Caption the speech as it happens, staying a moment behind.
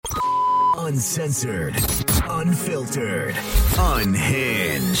Uncensored, unfiltered,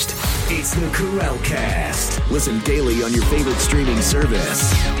 unhinged. It's the Karel Cast. Listen daily on your favorite streaming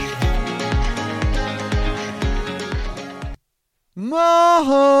service.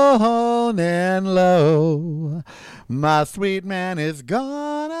 Moan and low, my sweet man is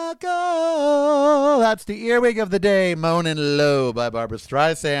gonna go. That's the earwig of the day, Moanin' Low by Barbra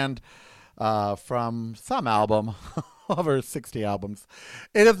Streisand, from some album, over 60 albums.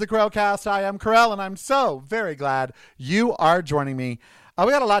 It is the Karel Cast. I am Karel, and I'm so very glad you are joining me. We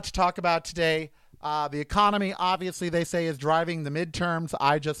got a lot to talk about today. The economy, obviously, they say, is driving the midterms.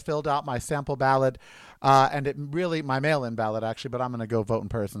 I just filled out my sample ballot, and it really, my mail-in ballot, actually, but I'm going to go vote in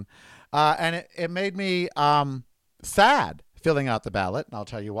person. And it made me sad filling out the ballot, and I'll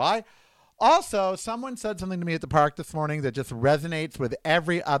tell you why. Also, someone said something to me at the park this morning that just resonates with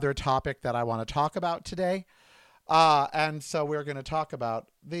every other topic that I want to talk about today. And so we're going to talk about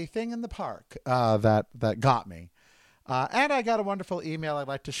the thing in the park that got me. And I got a wonderful email I'd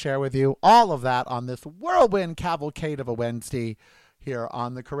like to share with you. All of that on this whirlwind cavalcade of a Wednesday here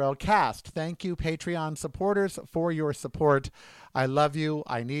on the Karel Cast. Thank you, Patreon supporters, for your support. I love you.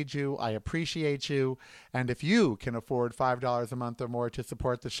 I need you. I appreciate you. And if you can afford $5 a month or more to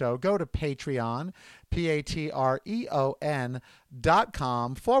support the show, go to Patreon,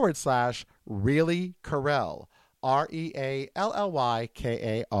 patreon.com/Really Karel,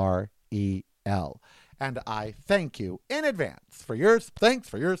 REALLYKAREL. And I thank you in advance for your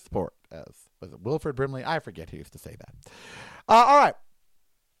support. As was it Wilford Brimley? I forget who used to say that. All right.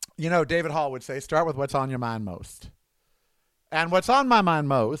 You know, David Hall would say, start with what's on your mind most. And what's on my mind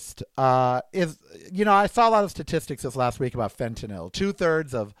most is, you know, I saw a lot of statistics this last week about fentanyl.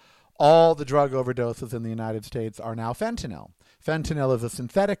 2/3 of all the drug overdoses in the United States are now fentanyl. Fentanyl is a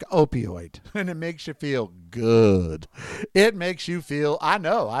synthetic opioid, and it makes you feel good. It makes you feel, I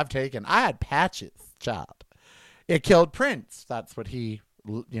had patches, child. It killed Prince. That's what he,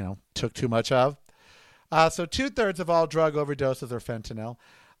 took too much of. So 2/3 of all drug overdoses are fentanyl.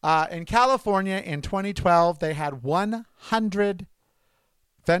 In California, in 2012, they had 100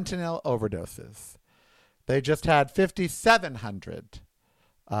 fentanyl overdoses. They just had 5,700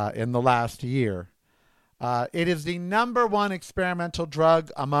 in the last year. It is the number one experimental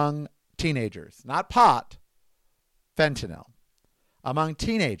drug among teenagers. Not pot, fentanyl. Among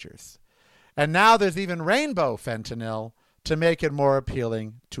teenagers. And now there's even rainbow fentanyl to make it more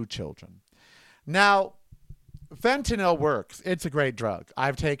appealing to children. Now, fentanyl works. It's a great drug.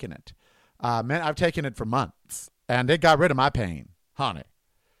 I've taken it. I've taken it for months, and it got rid of my pain, honey.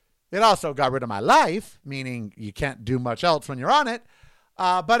 It also got rid of my life, meaning you can't do much else when you're on it,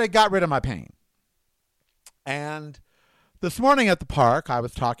 but it got rid of my pain. And this morning at the park, I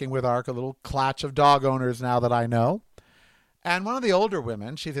was talking with a little clutch of dog owners now that I know. And one of the older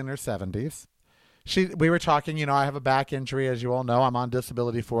women, she's in her 70s, we were talking, I have a back injury, as you all know. I'm on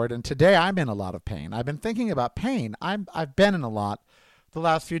disability for it. And today I'm in a lot of pain. I've been thinking about pain. I've been in a lot the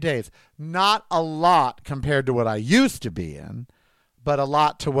last few days. Not a lot compared to what I used to be in, but a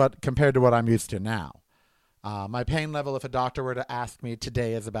lot compared to what I'm used to now. My pain level, if a doctor were to ask me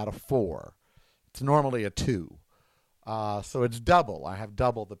today, is about a 4. It's normally a 2. So it's double. I have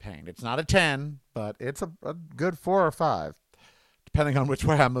double the pain. It's not a 10, but it's a good 4 or 5, depending on which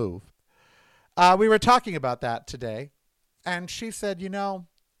way I move. We were talking about that today, and she said, I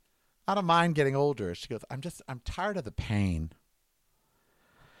don't mind getting older. She goes, I'm tired of the pain.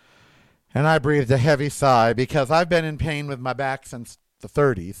 And I breathed a heavy sigh because I've been in pain with my back since the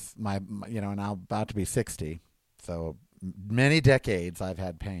 30s, and I'm about to be 60. So many decades I've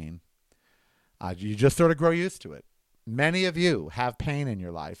had pain. You just sort of grow used to it. Many of you have pain in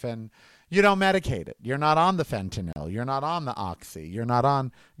your life, and you don't medicate it. You're not on the fentanyl. You're not on the oxy. You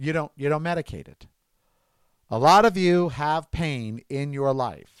don't medicate it. A lot of you have pain in your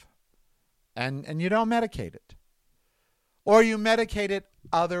life, and you don't medicate it. Or you medicate it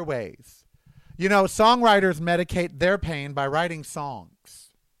other ways. Songwriters medicate their pain by writing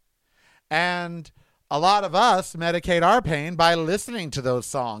songs. And a lot of us medicate our pain by listening to those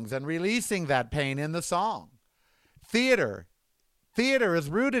songs and releasing that pain in the song. Theater is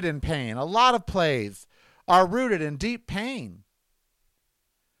rooted in pain. A lot of plays are rooted in deep pain.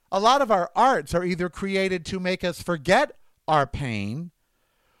 A lot of our arts are either created to make us forget our pain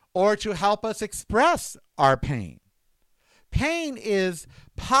or to help us express our pain. Pain is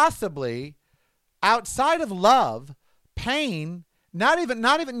possibly, outside of love, pain,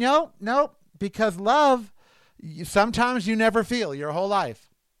 because love, sometimes you never feel your whole life.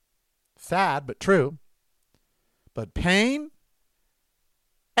 Sad, but true. But pain,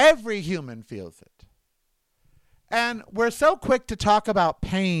 every human feels it. And we're so quick to talk about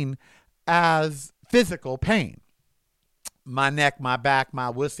pain as physical pain. My neck, my back,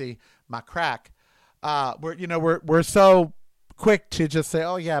 my wussy, my crack. We're so quick to just say,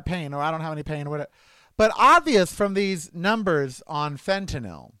 oh yeah, pain, or I don't have any pain, or whatever. But obvious from these numbers on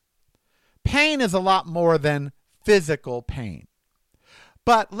fentanyl, pain is a lot more than physical pain.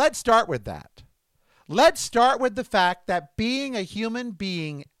 But let's start with that. Let's start with the fact that being a human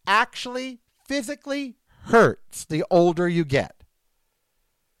being actually physically hurts the older you get.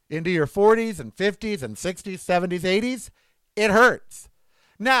 Into your 40s and 50s and 60s, 70s, 80s, it hurts.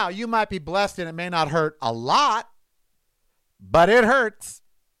 Now, you might be blessed and it may not hurt a lot, but it hurts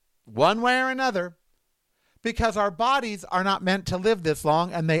one way or another, because our bodies are not meant to live this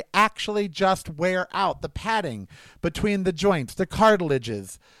long, and they actually just wear out. The padding between the joints, the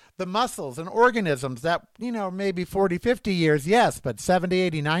cartilages, the muscles and organisms that, maybe 40, 50 years, yes, but 70,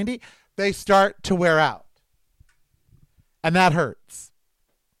 80, 90, they start to wear out. And that hurts.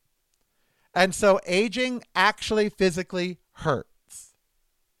 And so aging actually physically hurts.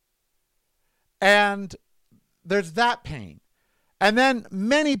 And there's that pain. And then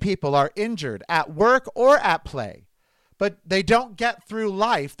many people are injured at work or at play, but they don't get through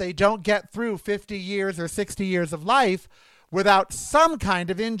life. They don't get through 50 years or 60 years of life without some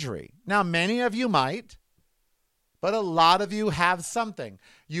kind of injury. Now, many of you might, but a lot of you have something.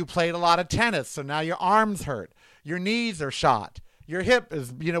 You played a lot of tennis, so now your arms hurt. Your knees are shot. Your hip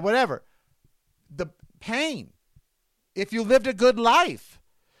is, whatever. The pain. If you lived a good life,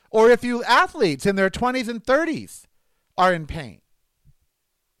 or if you athletes in their 20s and 30s are in pain.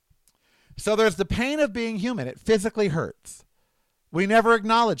 So there's the pain of being human. It physically hurts. We never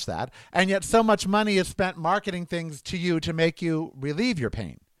acknowledge that. And yet so much money is spent marketing things to you to make you relieve your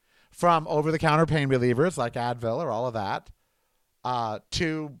pain. From over-the-counter pain relievers like Advil or all of that,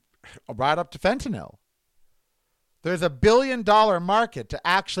 to right up to fentanyl. There's $1 billion market to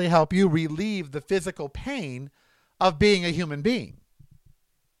actually help you relieve the physical pain of being a human being.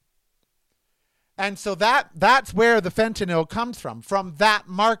 And so that's where the fentanyl comes from that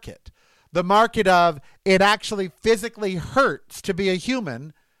market. The market of it actually physically hurts to be a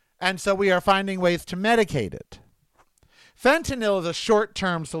human, and so we are finding ways to medicate it. Fentanyl is a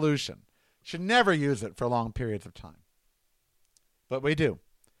short-term solution. Should never use it for long periods of time. But we do.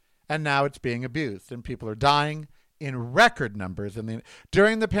 And now it's being abused, and people are dying in record numbers.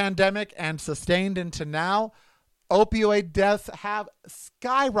 During the pandemic and sustained into now, opioid deaths have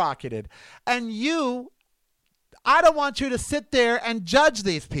skyrocketed. And I don't want you to sit there and judge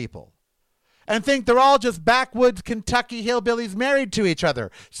these people and think they're all just backwoods Kentucky hillbillies married to each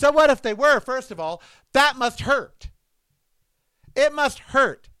other. So what if they were? First of all, that must hurt. It must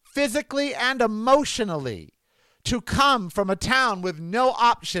hurt physically and emotionally to come from a town with no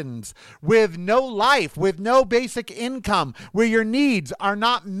options, with no life, with no basic income, where your needs are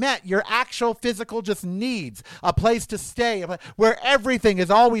not met, your actual physical just needs, a place to stay, where everything is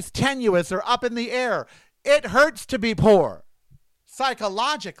always tenuous or up in the air. It hurts to be poor,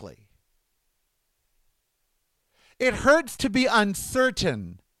 psychologically. It hurts to be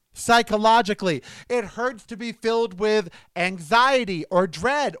uncertain, psychologically. It hurts to be filled with anxiety or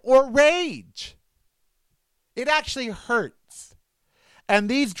dread or rage. It actually hurts. And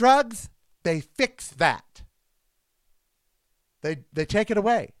these drugs, they fix that. They take it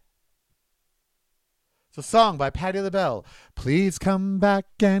away. It's a song by Patti LaBelle. Please come back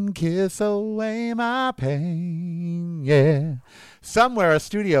and kiss away my pain. Yeah. Somewhere a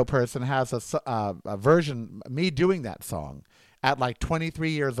studio person has a version, me doing that song at like 23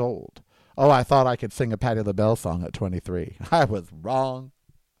 years old. Oh, I thought I could sing a Patti LaBelle song at 23. I was wrong.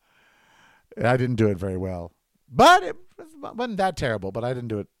 I didn't do it very well. But it wasn't that terrible, but I didn't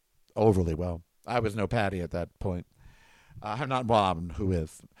do it overly well. I was no Patti at that point. I'm not Bob, who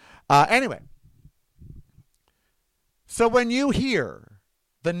is. Anyway. So when you hear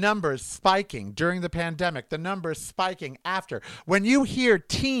the numbers spiking during the pandemic, the numbers spiking after, when you hear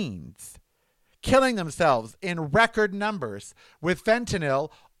teens killing themselves in record numbers with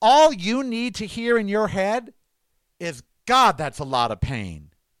fentanyl, all you need to hear in your head is, God, that's a lot of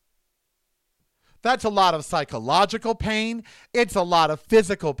pain. That's a lot of psychological pain. It's a lot of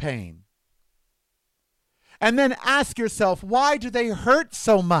physical pain. And then ask yourself, why do they hurt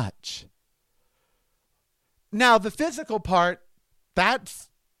so much? Now, the physical part, that's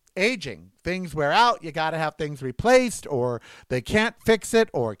aging. Things wear out. You got to have things replaced, or they can't fix it,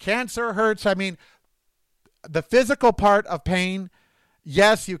 or cancer hurts. I mean, the physical part of pain,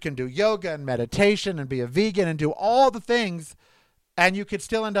 yes, you can do yoga and meditation and be a vegan and do all the things, and you could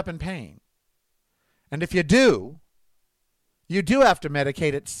still end up in pain. And if you do have to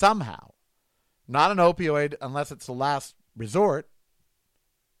medicate it somehow. Not an opioid unless it's the last resort.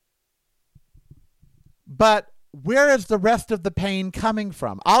 But where is the rest of the pain coming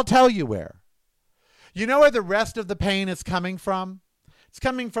from? I'll tell you where. You know where the rest of the pain is coming from? It's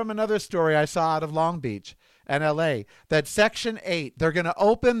coming from another story I saw out of Long Beach and LA, that Section 8, they're going to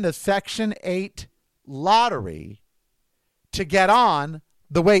open the Section 8 lottery to get on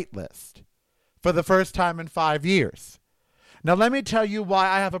the wait list for the first time in 5 years. Now, let me tell you why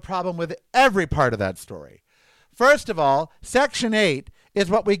I have a problem with every part of that story. First of all, Section 8 is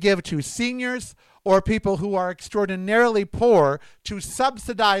what we give to seniors or people who are extraordinarily poor to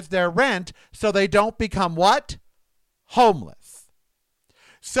subsidize their rent so they don't become what? Homeless.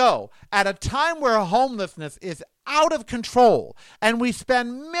 So, at a time where homelessness is out of control and we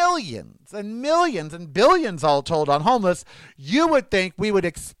spend millions and millions and billions all told on homeless, you would think we would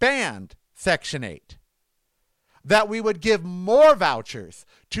expand Section 8. That we would give more vouchers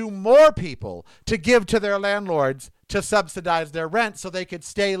to more people to give to their landlords to subsidize their rent so they could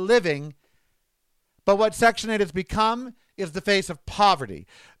stay living. But what Section 8 has become is the face of poverty.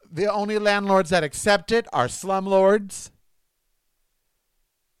 The only landlords that accept it are slumlords.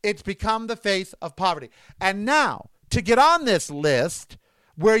 It's become the face of poverty. And now, to get on this list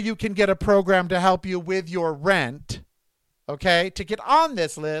where you can get a program to help you with your rent, okay, to get on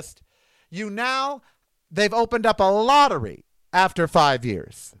this list, they've opened up a lottery after 5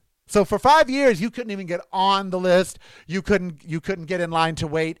 years. So for 5 years, you couldn't even get on the list. You couldn't get in line to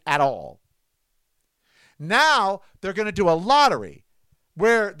wait at all. Now they're going to do a lottery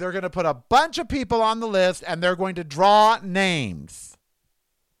where they're going to put a bunch of people on the list and they're going to draw names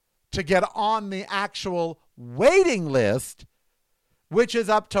to get on the actual waiting list, which is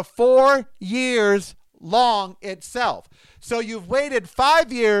up to 4 years long itself. So you've waited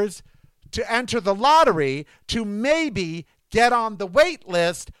 5 years to enter the lottery to maybe get on the wait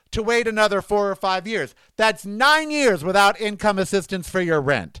list to wait another 4 or 5 years. That's 9 years without income assistance for your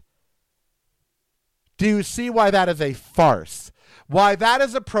rent. Do you see why that is a farce? Why that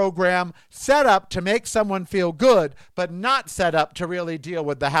is a program set up to make someone feel good, but not set up to really deal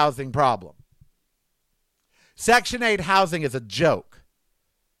with the housing problem. Section 8 housing is a joke.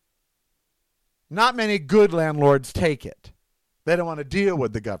 Not many good landlords take it. They don't want to deal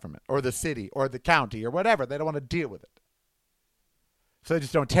with the government or the city or the county or whatever. They don't want to deal with it. So they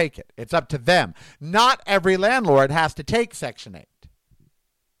just don't take it. It's up to them. Not every landlord has to take Section 8.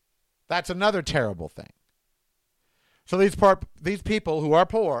 That's another terrible thing. So these people who are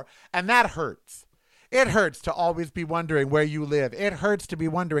poor, and that hurts. It hurts to always be wondering where you live. It hurts to be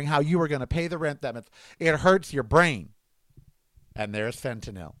wondering how you are going to pay the rent that month. It hurts your brain. And there's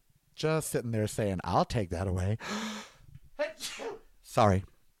fentanyl. Just sitting there saying, I'll take that away. Sorry.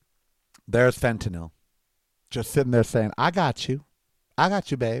 There's fentanyl. Just sitting there saying, I got you. I got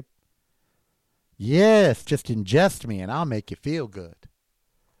you, babe. Yes, just ingest me and I'll make you feel good.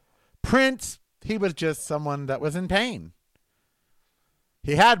 Prince, he was just someone that was in pain.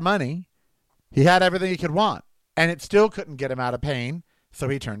 He had money. He had everything he could want. And it still couldn't get him out of pain, so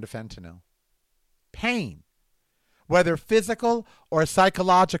he turned to fentanyl. Pain. Whether physical or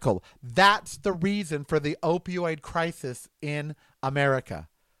psychological, that's the reason for the opioid crisis in America.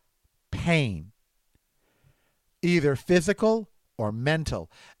 Pain. Either physical or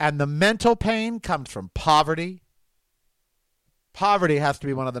mental. And the mental pain comes from poverty. Poverty has to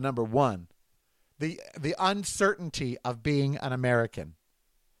be one of the number one. The uncertainty of being an American.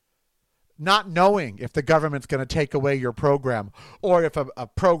 Not knowing if the government's going to take away your program or if a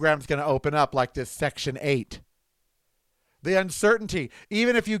program's going to open up like this Section 8. The uncertainty.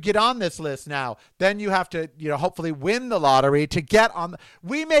 Even if you get on this list now, then you have to, hopefully win the lottery to get on.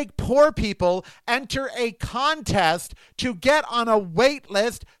 We make poor people enter a contest to get on a wait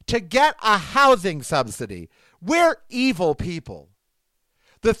list to get a housing subsidy. We're evil people.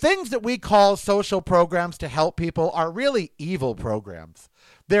 The things that we call social programs to help people are really evil programs.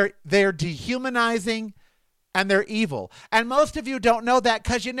 They're dehumanizing and they're evil. And most of you don't know that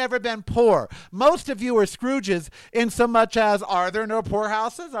because you've never been poor. Most of you are Scrooges in so much as, are there no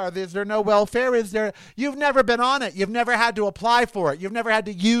poorhouses? Is there no welfare? You've never been on it. You've never had to apply for it. You've never had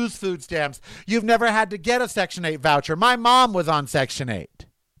to use food stamps. You've never had to get a Section 8 voucher. My mom was on Section 8.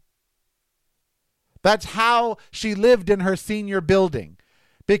 That's how she lived in her senior building.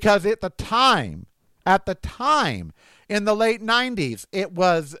 Because at the time, in the late 90s, it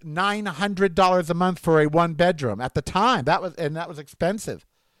was $900 a month for a one bedroom. At the time, that was expensive.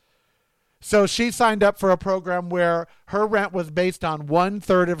 So she signed up for a program where her rent was based on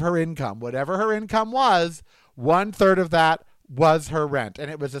 1/3 of her income. Whatever her income was, 1/3 of that was her rent, and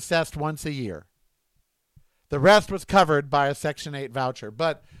it was assessed once a year. The rest was covered by a Section 8 voucher,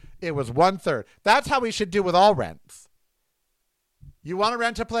 but it was 1/3. That's how we should do with all rents. You want to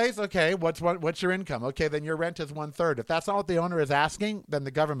rent a place? Okay, what's your income? Okay, then your rent is 1/3. If that's not what the owner is asking, then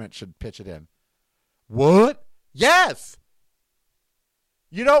the government should pitch it in. What? Yes.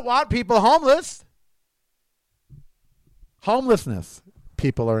 You don't want people homeless. Homelessness.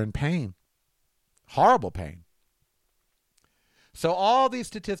 People are in pain. Horrible pain. So all these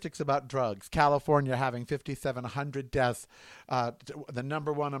statistics about drugs, California having 5,700 deaths, the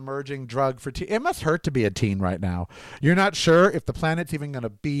number one emerging drug for teen. It must hurt to be a teen right now. You're not sure if the planet's even going to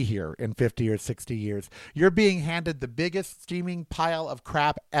be here in 50 or 60 years. You're being handed the biggest steaming pile of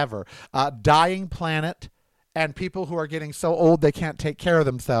crap ever. Dying planet and people who are getting so old they can't take care of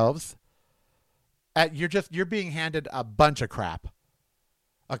themselves. You're being handed a bunch of crap.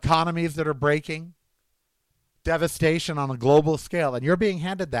 Economies that are breaking. Devastation on a global scale, and you're being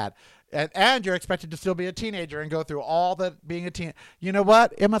handed that, and you're expected to still be a teenager and go through all that being a teen. You know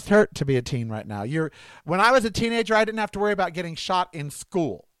what? It must hurt to be a teen right now. When I was a teenager, I didn't have to worry about getting shot in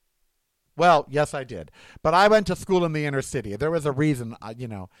school. Well, yes, I did, but I went to school in the inner city. There was a reason,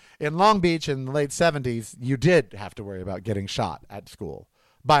 in Long Beach in the late 70s, you did have to worry about getting shot at school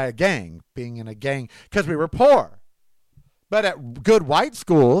by a gang, being in a gang, because we were poor. But at good white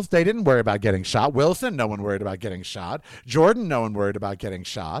schools, they didn't worry about getting shot. Wilson, no one worried about getting shot. Jordan, no one worried about getting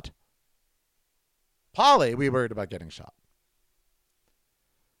shot. Poly, we worried about getting shot.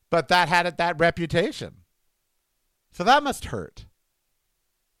 But that had that reputation. So that must hurt.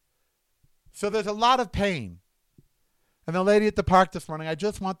 So there's a lot of pain. And the lady at the park this morning, I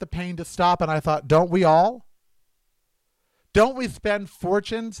just want the pain to stop. And I thought, don't we all? Don't we spend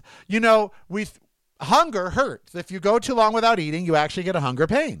fortunes? Hunger hurts. If you go too long without eating, you actually get a hunger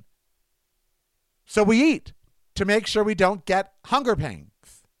pain. So we eat to make sure we don't get hunger pains.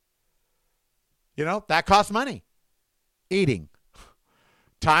 That costs money. Eating.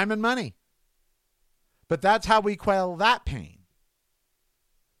 Time and money. But that's how we quell that pain.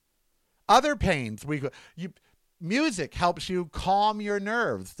 Other pains, music helps you calm your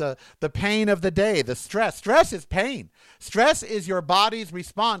nerves, the pain of the day, the stress. Stress is pain. Stress is your body's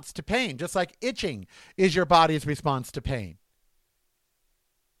response to pain, just like itching is your body's response to pain.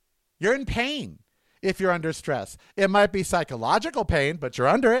 You're in pain if you're under stress. It might be psychological pain, but you're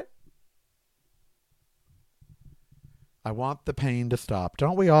under it. I want the pain to stop.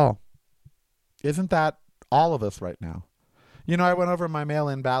 Don't we all? Isn't that all of us right now? I went over my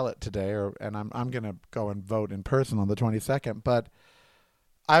mail-in ballot today, and I'm going to go and vote in person on the 22nd, but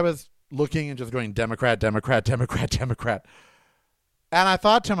I was looking and just going Democrat, Democrat, Democrat, Democrat. And I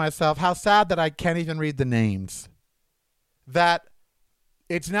thought to myself, how sad that I can't even read the names. That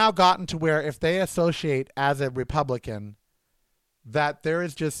it's now gotten to where if they associate as a Republican, that there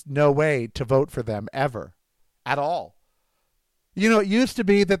is just no way to vote for them ever, at all. It used to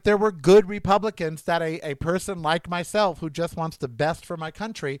be that there were good Republicans that a person like myself who just wants the best for my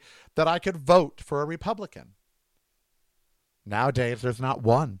country, that I could vote for a Republican. Nowadays, there's not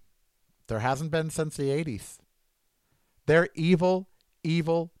one. There hasn't been since the 80s. They're evil,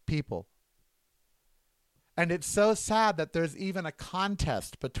 evil people. And it's so sad that there's even a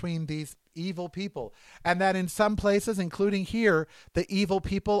contest between these evil people, and that in some places, including here, the evil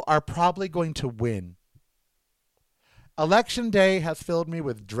people are probably going to win. Election day has filled me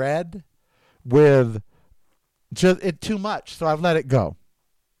with dread, with just too much, so I've let it go.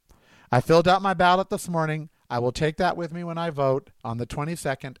 I filled out my ballot this morning. I will take that with me when I vote on the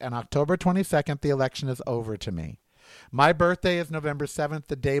 22nd, and October 22nd, the election is over to me. My birthday is November 7th,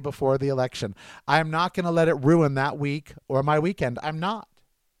 the day before the election. I'm not going to let it ruin that week or my weekend. I'm not.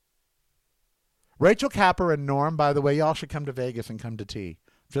 Rachel Capper and Norm, by the way, y'all should come to Vegas and come to tea.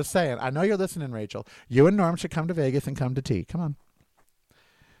 Just saying. I know you're listening, Rachel. You and Norm should come to Vegas and come to tea. Come on.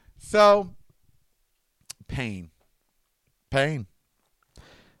 So, pain. Pain.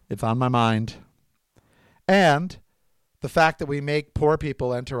 It's on my mind. And the fact that we make poor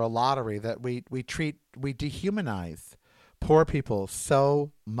people enter a lottery, that we dehumanize poor people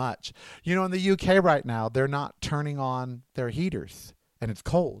so much. In the UK right now, they're not turning on their heaters, and it's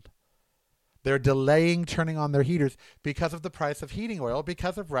cold. They're delaying turning on their heaters because of the price of heating oil,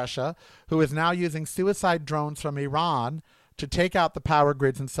 because of Russia, who is now using suicide drones from Iran to take out the power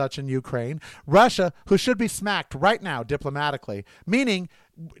grids and such in Ukraine. Russia, who should be smacked right now diplomatically, meaning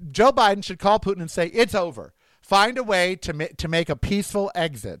Joe Biden should call Putin and say, it's over. Find a way to make a peaceful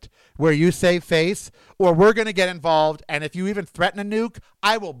exit where you save face, or we're going to get involved, and if you even threaten a nuke,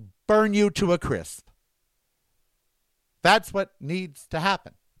 I will burn you to a crisp. That's what needs to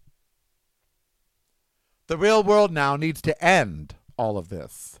happen. The real world now needs to end all of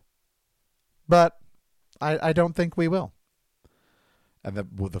this. But I don't think we will.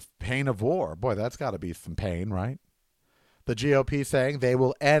 And with the pain of war, boy, that's got to be some pain, right? The GOP saying they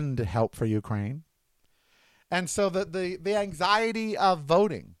will end help for Ukraine. And so the anxiety of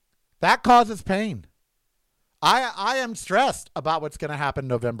voting, that causes pain. I am stressed about what's going to happen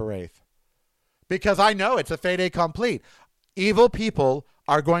November 8th because I know it's a fait accompli. Evil people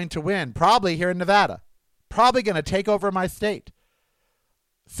are going to win, probably here in Nevada, probably going to take over my state.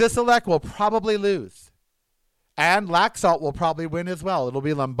 Sisolak will probably lose. And Laxalt will probably win as well. It'll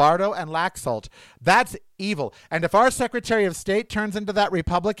be Lombardo and Laxalt. That's evil. And if our Secretary of State turns into that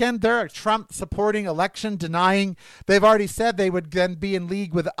Republican, they're a Trump-supporting, election-denying. They've already said they would then be in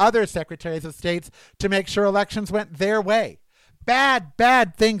league with other Secretaries of States to make sure elections went their way. Bad,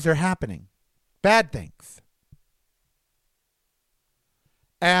 bad things are happening. Bad things.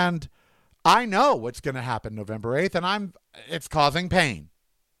 And I know what's going to happen November 8th, and it's causing pain.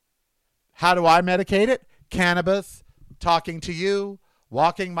 How do I medicate it? Cannabis, talking to you,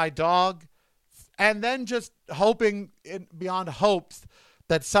 walking my dog, and then just hoping beyond hopes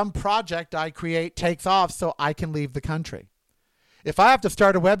that some project I create takes off so I can leave the country. If I have to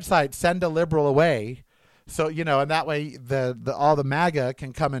start a website, send a liberal away, so, and that way all the MAGA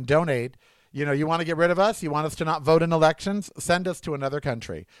can come and donate. You want to get rid of us? You want us to not vote in elections? Send us to another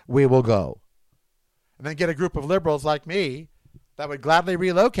country. We will go. And then get a group of liberals like me that would gladly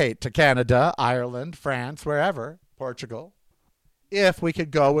relocate to Canada, Ireland, France, wherever, Portugal, if we could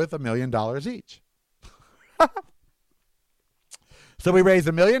go with $1 million each. So we raise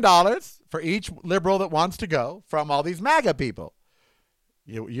 $1 million for each liberal that wants to go from all these MAGA people.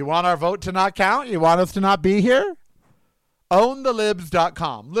 You want our vote to not count? You want us to not be here?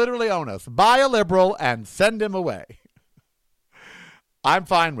 OwnTheLibs.com. Literally own us. Buy a liberal and send him away. I'm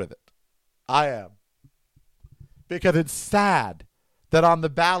fine with it. I am. Because it's sad that on the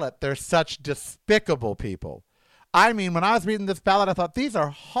ballot there's such despicable people. I mean, when I was reading this ballot, I thought, these are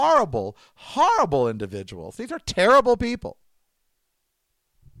horrible, horrible individuals. These are terrible people.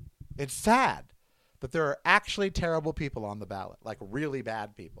 It's sad that there are actually terrible people on the ballot, like really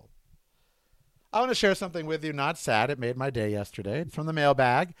bad people. I want to share something with you, not sad. It made my day yesterday. It's from the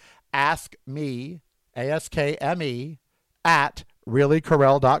mailbag. Ask me, ASKME, at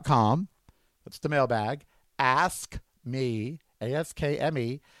reallycarell.com. That's the mailbag. Ask me,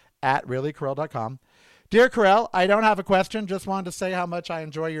 ASKME, at reallycarell.com. Dear Carell, I don't have a question. Just wanted to say how much I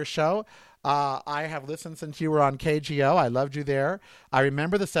enjoy your show. I have listened since you were on KGO. I loved you there. I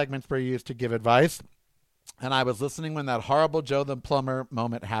remember the segments where you used to give advice. And I was listening when that horrible Joe the Plumber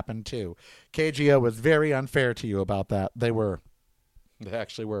moment happened too. KGO was very unfair to you about that. They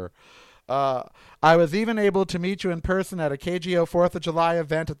actually were. I was even able to meet you in person at a KGO 4th of July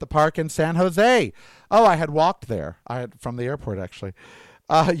event at the park in San Jose. Oh, I had walked there. From the airport, actually.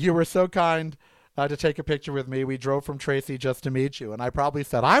 You were so kind to take a picture with me. We drove from Tracy just to meet you. And I probably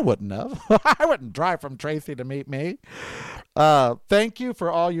said I wouldn't have. I wouldn't drive from Tracy to meet me. Thank you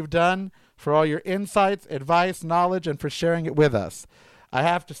for all you've done, for all your insights, advice, knowledge, and for sharing it with us. I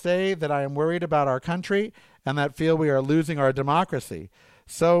have to say that I am worried about our country and that feel we are losing our democracy.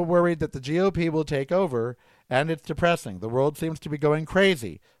 So worried that the GOP will take over, and it's depressing. The world seems to be going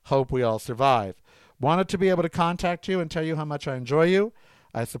crazy. Hope we all survive. Wanted to be able to contact you and tell you how much I enjoy you.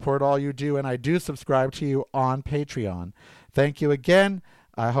 I support all you do, and I do subscribe to you on Patreon. Thank you again.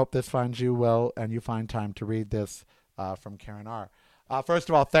 I hope this finds you well, and you find time to read this from Karen R. First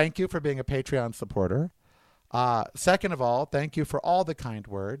of all, thank you for being a Patreon supporter. Second of all, thank you for all the kind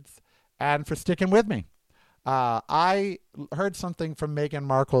words and for sticking with me. I heard something from Meghan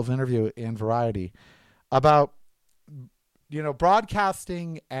Markle's interview in Variety about,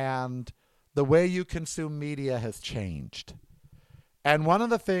 broadcasting and the way you consume media has changed. And one of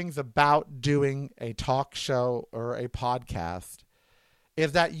the things about doing a talk show or a podcast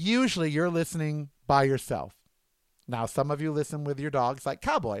is that usually you're listening by yourself. Now, some of you listen with your dogs, like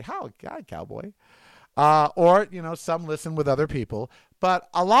Cowboy. Hi, Cowboy. Or, some listen with other people. But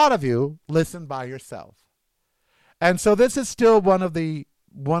a lot of you listen by yourself. And so this is still one of the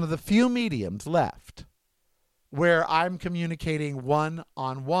few mediums left where I'm communicating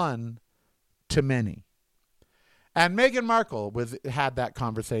one-on-one to many. And Meghan Markle had that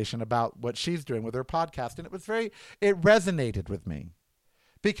conversation about what she's doing with her podcast, and it resonated with me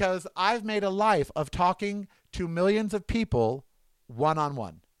because I've made a life of talking to millions of people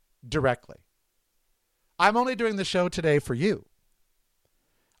one-on-one, directly. I'm only doing the show today for you.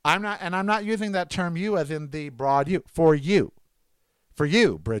 I'm not using that term you as in the broad you, for you. For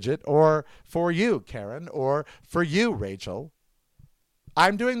you, Bridget, or for you, Karen, or for you, Rachel.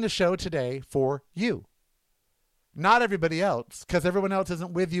 I'm doing the show today for you. Not everybody else, because everyone else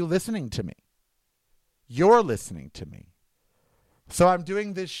isn't with you listening to me. You're listening to me. So I'm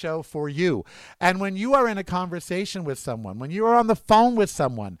doing this show for you. And when you are in a conversation with someone, when you are on the phone with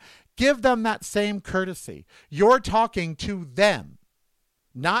someone, give them that same courtesy. You're talking to them,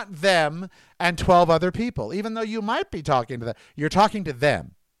 not them and 12 other people. Even though you might be talking to them, you're talking to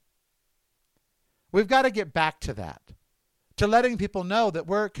them. We've got to get back to that, to letting people know that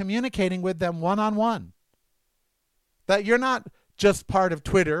we're communicating with them one-on-one. That you're not just part of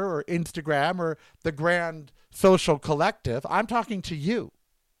Twitter or Instagram or the grand social collective. I'm talking to you.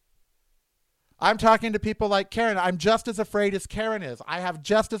 I'm talking to people like Karen. I'm just as afraid as Karen is. I have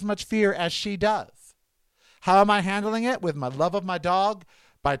just as much fear as she does. How am I handling it? With my love of my dog,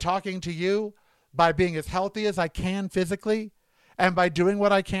 by talking to you, by being as healthy as I can physically, and by doing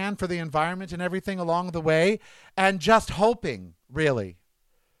what I can for the environment and everything along the way, and just hoping, really.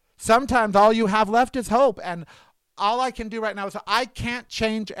 Sometimes all you have left is hope, and all I can do right now is I can't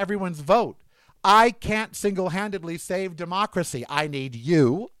change everyone's vote. I can't single-handedly save democracy. I need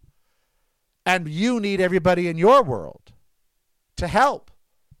you, and you need everybody in your world to help,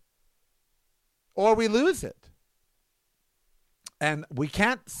 or we lose it. And we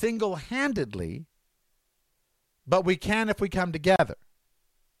can't single-handedly, but we can if we come together.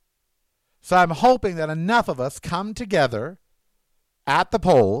 So I'm hoping that enough of us come together at the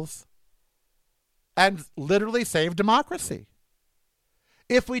polls and literally save democracy.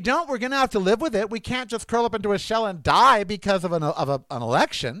 If we don't, we're going to have to live with it. We can't just curl up into a shell and die because of an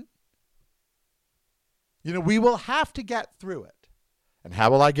election. You know, we will have to get through it. And how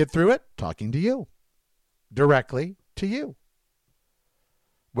will I get through it? Talking to you. Directly to you.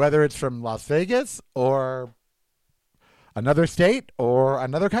 Whether it's from Las Vegas or another state or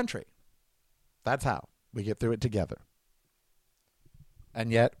another country. That's how we get through it together. And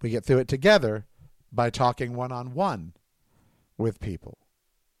yet we get through it together by talking one-on-one with people.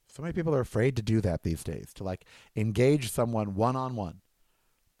 So many people are afraid to do that these days, to like engage someone one-on-one.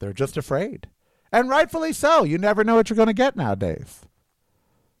 They're just afraid. And rightfully so. You never know what you're going to get nowadays.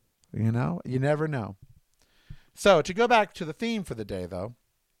 You know, you never know. So to go back to the theme for the day, though,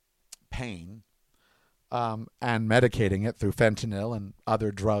 pain, and medicating it through fentanyl and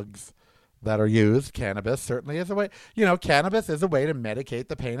other drugs that are used. Cannabis certainly is a way. You know, cannabis is a way to medicate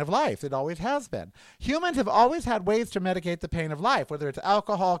the pain of life. It always has been. Humans have always had ways to medicate the pain of life, whether it's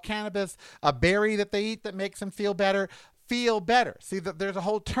alcohol, cannabis, a berry that they eat that makes them feel better. Feel better. See, there's a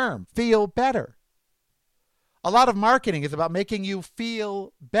whole term, feel better. A lot of marketing is about making you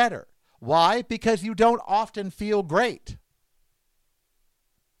feel better. Why? Because you don't often feel great.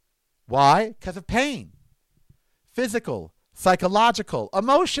 Why? Because of pain. Physical, psychological,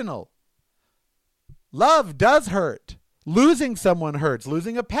 emotional. Love does hurt. Losing someone hurts.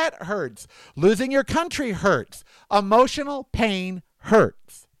 Losing a pet hurts. Losing your country hurts. Emotional pain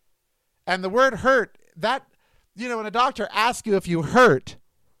hurts. And the word hurt, that, you know, when a doctor asks you if you hurt,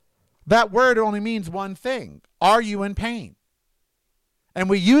 that word only means one thing. Are you in pain? And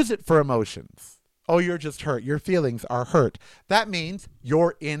we use it for emotions. Oh, you're just hurt. Your feelings are hurt. That means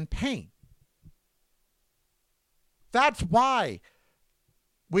you're in pain. That's why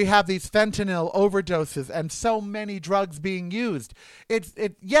we have these fentanyl overdoses and so many drugs being used.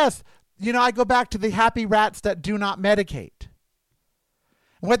 Yes, you know, I go back to the happy rats that do not medicate.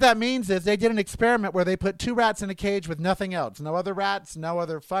 And what that means is they did an experiment where they put 2 rats in a cage with nothing else. No other rats, no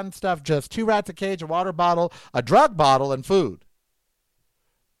other fun stuff, just 2 rats, a cage, a water bottle, a drug bottle, and food.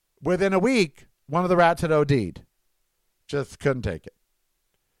 Within a week, one of the rats had OD'd. Just couldn't take it.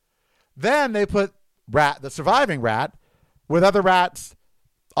 Then they put the surviving rat with other rats,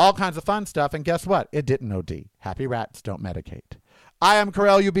 all kinds of fun stuff, and guess what? It didn't OD. Happy rats don't medicate. I am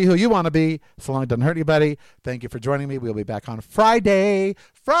Karel. You be who you want to be, so long it doesn't hurt anybody. Thank you for joining me. We'll be back on Friday.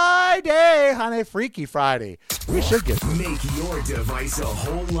 Friday, honey, Freaky Friday. We should get Make your device a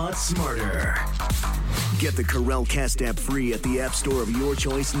whole lot smarter. Get the Karel Cast app free at the App Store of your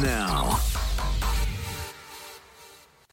choice now.